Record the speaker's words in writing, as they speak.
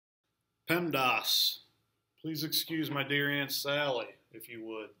Pemdas. Please excuse my dear Aunt Sally, if you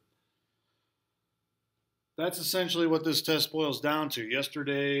would. That's essentially what this test boils down to.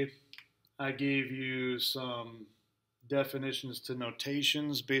 Yesterday, I gave you some definitions to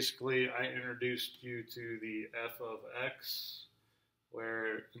notations. Basically, I introduced you to the f of x,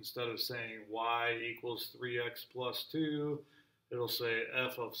 where instead of saying y equals 3x plus 2, it'll say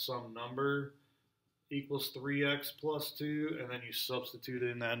f of some number equals 3x plus 2, and then you substitute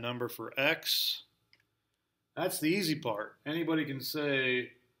in that number for x. That's the easy part. Anybody can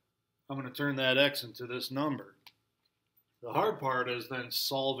say, I'm going to turn that x into this number. The hard part is then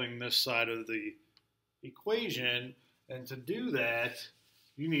solving this side of the equation, and to do that,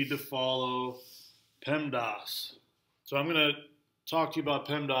 you need to follow Pemdas. So I'm going to talk to you about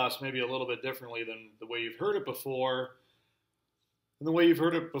Pemdas maybe a little bit differently than the way you've heard it before. And the way you've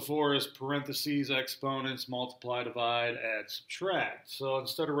heard it before is parentheses, exponents, multiply, divide, add, subtract. So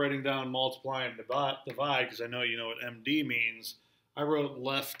instead of writing down multiply and divide, because I know you know what MD means, I wrote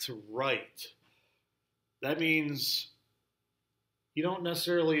left to right. That means you don't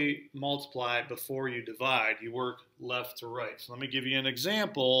necessarily multiply before you divide. You work left to right. So let me give you an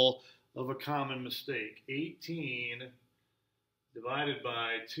example of a common mistake. 18 divided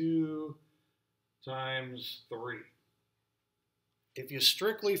by 2 times 3. If you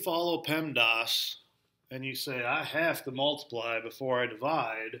strictly follow Pemdas and you say, I have to multiply before I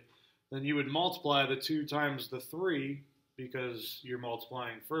divide, then you would multiply the 2 times the 3 because you're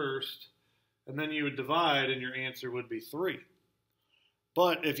multiplying first, and then you would divide and your answer would be 3.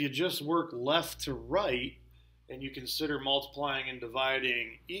 But if you just work left to right and you consider multiplying and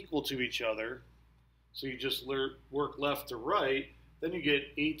dividing equal to each other, so you just work left to right, then you get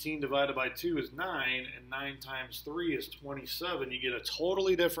 18 divided by 2 is 9, and 9 times 3 is 27. You get a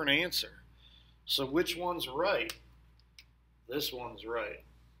totally different answer. So which one's right? This one's right.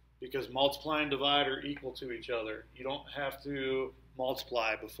 Because multiply and divide are equal to each other. You don't have to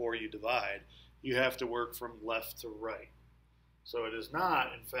multiply before you divide. You have to work from left to right. So it is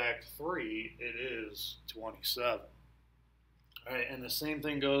not, in fact, 3. It is 27. All right, and the same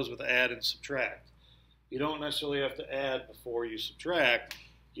thing goes with add and subtract. You don't necessarily have to add before you subtract.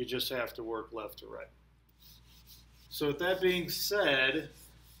 You just have to work left to right. So with that being said,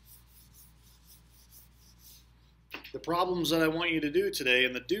 the problems that I want you to do today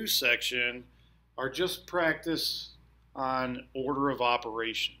in the do section are just practice on order of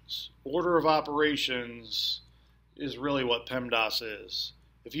operations. Order of operations is really what PEMDAS is.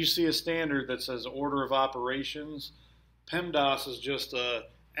 If you see a standard that says order of operations, PEMDAS is just a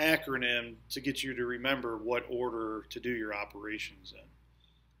acronym to get you to remember what order to do your operations in.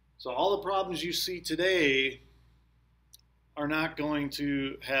 So all the problems you see today are not going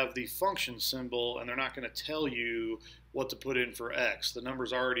to have the function symbol, and they're not going to tell you what to put in for x. The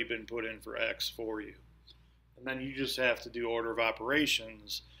number's already been put in for x for you. And then you just have to do order of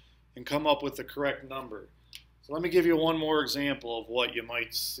operations and come up with the correct number. So let me give you one more example of what you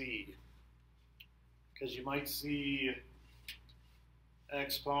might see. Because you might see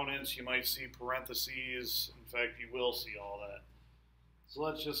exponents, you might see parentheses. In fact, you will see all that. So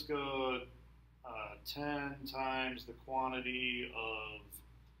let's just go 10 times the quantity of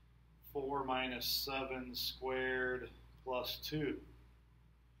 4 minus 7 squared plus 2.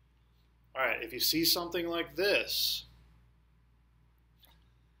 All right, if you see something like this,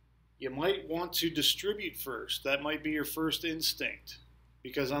 you might want to distribute first. That might be your first instinct.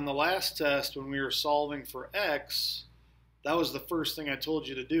 Because on the last test, when we were solving for x, that was the first thing I told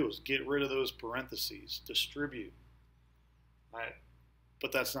you to do, was get rid of those parentheses, distribute. All right,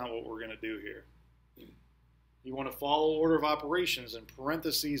 but that's not what we're going to do here. You want to follow order of operations, and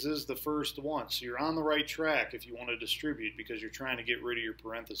parentheses is the first one. So you're on the right track if you want to distribute, because you're trying to get rid of your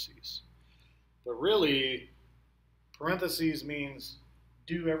parentheses. But really, parentheses means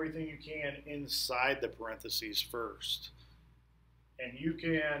do everything you can inside the parentheses first. And you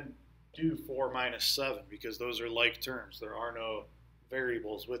can do 4 minus 7 because those are like terms. There are no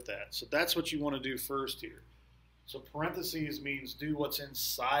variables with that. So that's what you want to do first here. So parentheses means do what's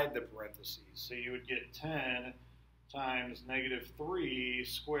inside the parentheses. So you would get 10 times negative 3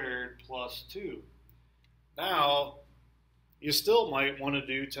 squared plus 2. Now, you still might want to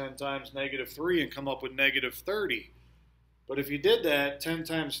do 10 times negative 3 and come up with negative 30. But if you did that, 10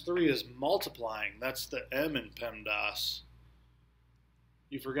 times 3 is multiplying. That's the M in PEMDAS.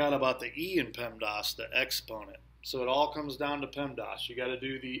 You forgot about the E in PEMDAS, the exponent. So it all comes down to PEMDAS. You got to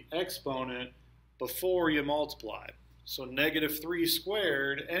do the exponent before you multiply. So negative 3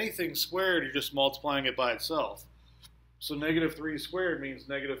 squared, anything squared, you're just multiplying it by itself. So negative 3 squared means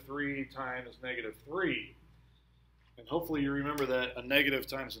negative 3 times negative 3. And hopefully you remember that a negative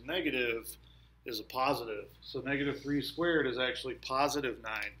times a negative is a positive. So negative 3 squared is actually positive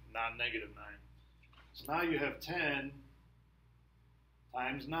 9, not negative 9. So now you have 10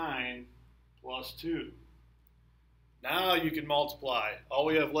 times 9 plus 2. Now you can multiply. All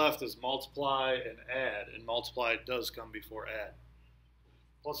we have left is multiply and add, and multiply does come before add.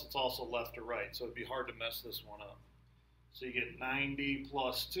 Plus it's also left to right, so it'd be hard to mess this one up. So you get 90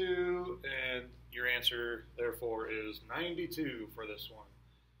 plus 2, and your answer, therefore, is 92 for this one.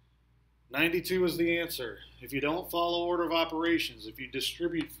 92 is the answer. If you don't follow order of operations, if you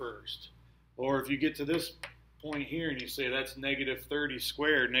distribute first, or if you get to this point here and you say that's negative 30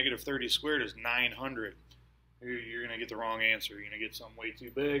 squared is 900, you're going to get the wrong answer. You're going to get something way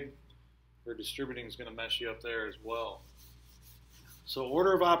too big, or distributing is going to mess you up there as well. So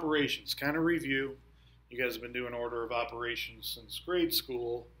order of operations, kind of review. You guys have been doing order of operations since grade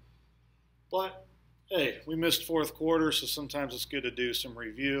school, but hey, we missed fourth quarter, so sometimes it's good to do some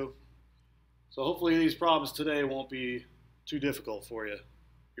review. So hopefully these problems today won't be too difficult for you.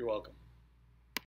 You're welcome.